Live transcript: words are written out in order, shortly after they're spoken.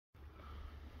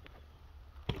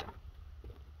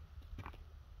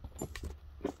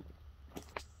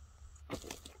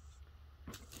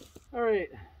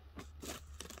Alright,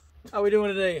 how we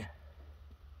doing today?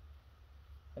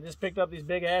 I just picked up these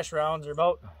big ash rounds. They're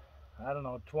about, I don't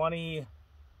know, 20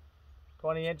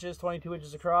 inches, 22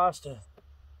 inches across.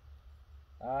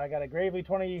 I got a Gravely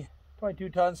 22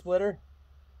 ton splitter.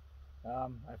 I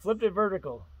flipped it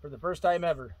vertical for the first time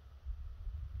ever.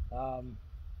 We're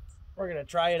going to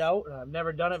try it out. I've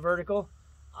never done it vertical.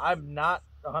 I'm not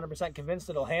 100% convinced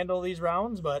it'll handle these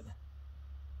rounds, but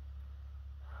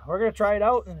we're going to try it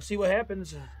out and see what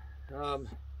happens.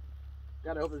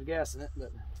 Gotta hope there's gas in it,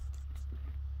 but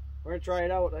we're going to try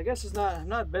it out. I guess it's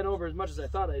not bent over as much as I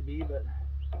thought I'd be, but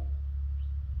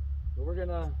we're going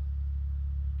to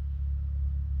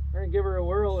give her a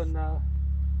whirl and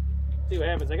see what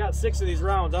happens. I got 6 of these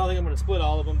rounds. I don't think I'm going to split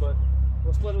all of them, but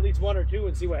we'll split at least 1 or 2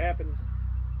 and see what happens.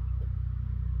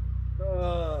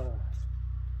 Them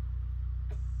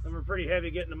were pretty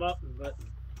heavy getting them up, but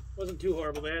wasn't too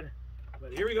horrible bad.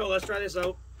 But here we go. Let's try this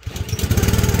out. First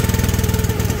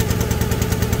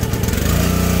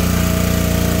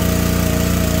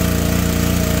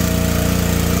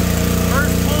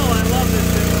pull, I love this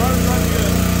thing. It runs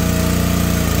good.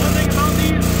 One thing about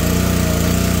these,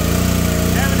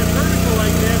 having it vertical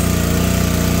like this,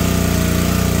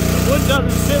 the wood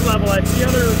doesn't sit level. I see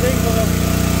other things on them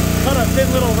cut a thin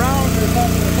little round or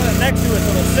something and put it next to it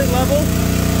so it'll sit level.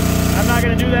 I'm not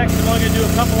going to do that because I'm only going to do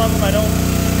a couple of them.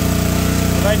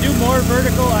 If I do more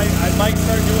vertical, I might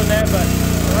start doing that, but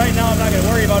for right now I'm not going to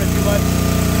worry about it too much.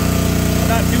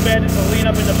 It's not too bad just to lean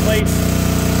up into place,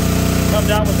 come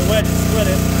down with the wedge and split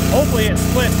it. Hopefully it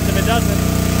splits, because if it doesn't,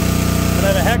 I'm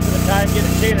going to have a heck of a time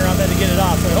getting a chain around that to get it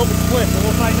off. So I hope it splits, but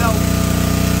we'll find out.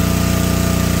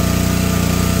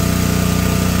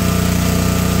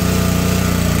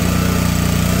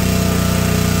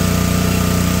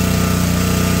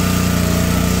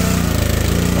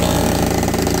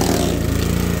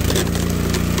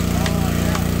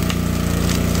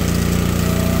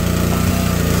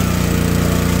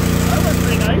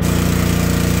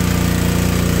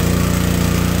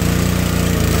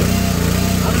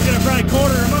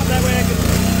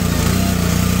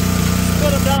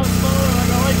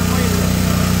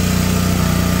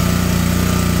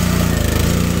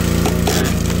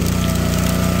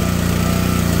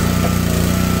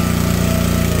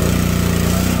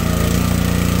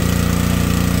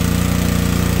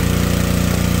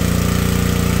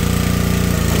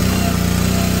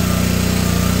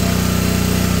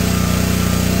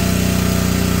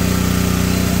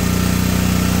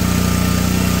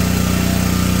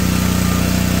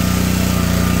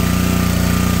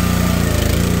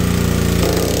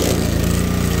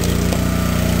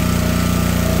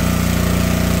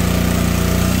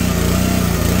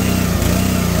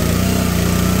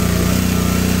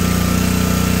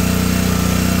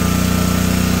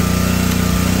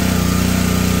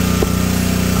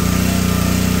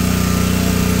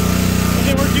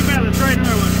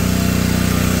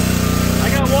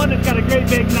 It's got a great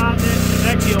big knot in it. It's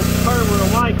actually a part where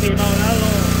a Y came out. I don't know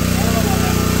about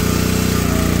that one.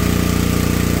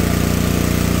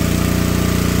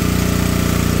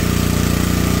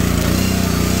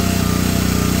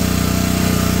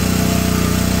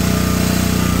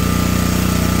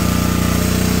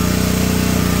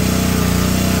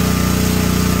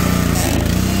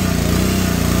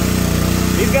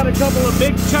 He's got a couple of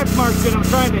big check marks and I'm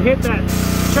trying to hit that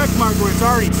check mark where it's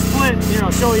already split. Here,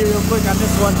 I'll show you real quick on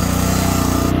this one.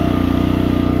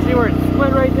 See where it's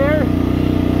split right there?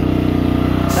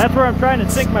 That's where I'm trying to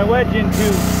sink my wedge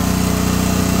into.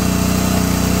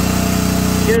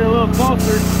 Get it a little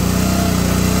closer.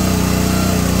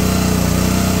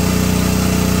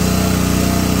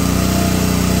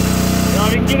 You know,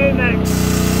 if you can get in that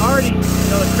already,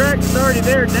 the crack is already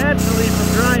there naturally from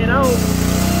drying out.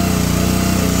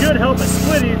 It should help it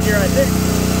split easier, I think.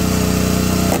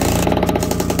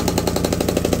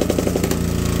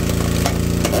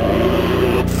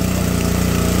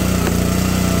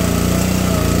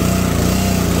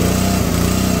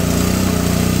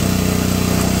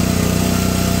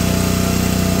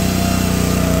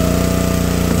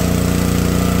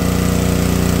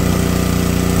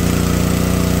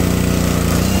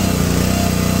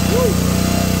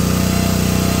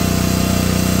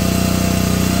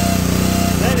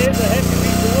 That is a heck of a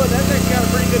piece of wood. That thing's got a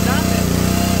pretty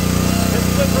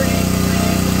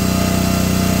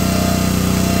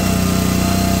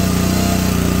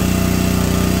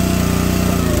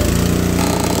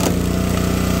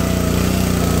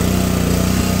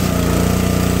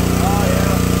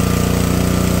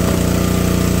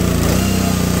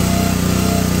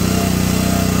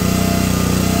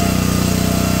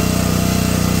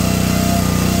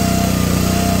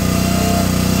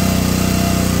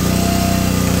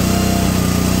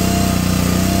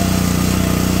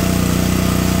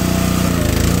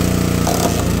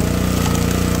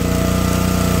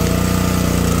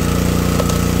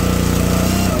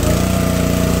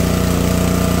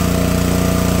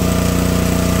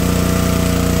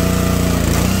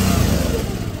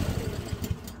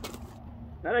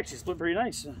split pretty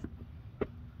nice.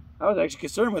 I was actually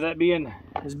concerned with that being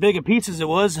as big a piece as it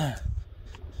was. Them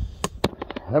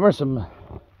are some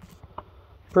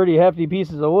pretty hefty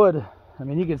pieces of wood. I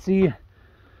mean, you can see,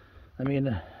 I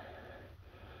mean,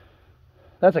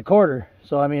 that's a quarter.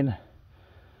 So, I mean,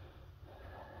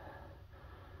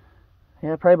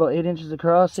 yeah, probably about 8 inches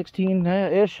across,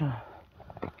 16-ish.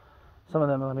 Some of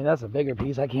them, I mean, that's a bigger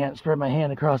piece. I can't spread my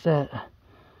hand across that.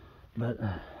 But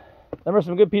them are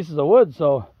some good pieces of wood,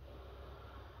 so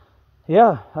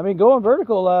yeah, I mean, going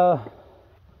vertical,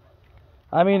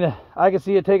 I mean, I can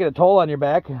see it taking a toll on your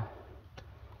back,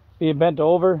 being bent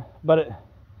over, but it,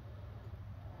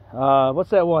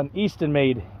 what's that one? Easton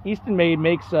Made. Easton Made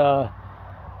makes a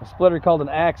splitter called an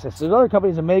Axis. There's other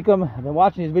companies that make them. I've been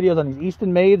watching these videos on these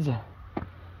Easton Mades.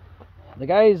 The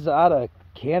guy's out of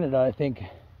Canada, I think.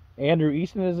 Andrew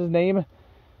Easton is his name.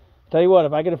 Tell you what,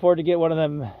 if I could afford to get one of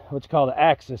them, what's called an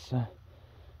Axis,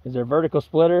 is their vertical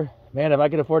splitter, man, if I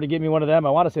could afford to get me one of them,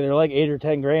 I want to say they're like 8 or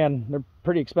 10 grand. They're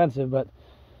pretty expensive, but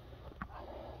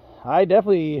I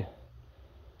definitely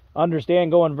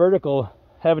understand going vertical,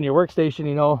 having your workstation,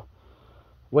 you know,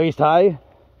 waist high.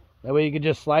 That way you can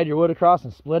just slide your wood across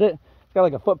and split it. It's got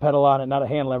like a foot pedal on it, not a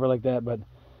hand lever like that, but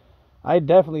I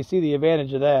definitely see the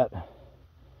advantage of that.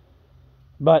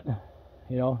 But,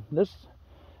 you know,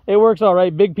 it works all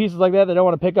right. Big pieces like that, they don't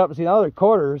want to pick up. See, now they're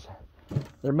quarters.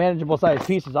 They're manageable sized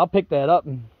pieces. I'll pick that up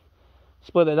and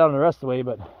split that down the rest of the way,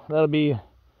 but that'll be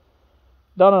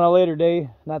done on a later day.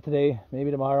 Not today,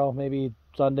 maybe tomorrow, maybe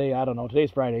Sunday. I don't know.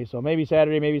 Today's Friday, so maybe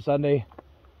Saturday, maybe Sunday.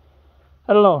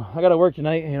 I don't know. I got to work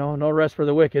tonight, you know, no rest for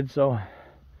the wicked, so.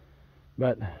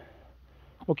 But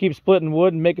we'll keep splitting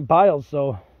wood and making piles,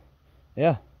 so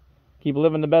yeah, keep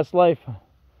living the best life.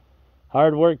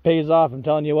 Hard work pays off. I'm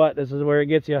telling you what, this is where it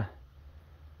gets you.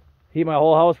 Heat my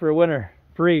whole house for a winter.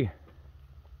 Free.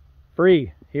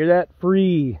 Free. Hear that?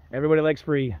 Free. Everybody likes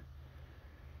free.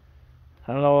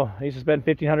 I don't know. I used to spend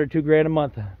 $1,500, $2 grand a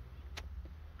month.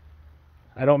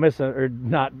 I don't miss a, or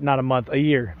not a month, a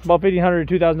year. About $1,500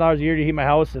 to $2,000 a year to heat my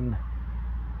house, and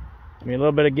I mean a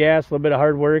little bit of gas, a little bit of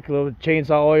hard work, a little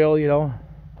chainsaw oil, you know,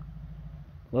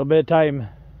 a little bit of time.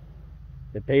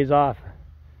 It pays off.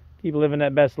 Keep living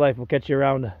that best life. We'll catch you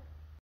around.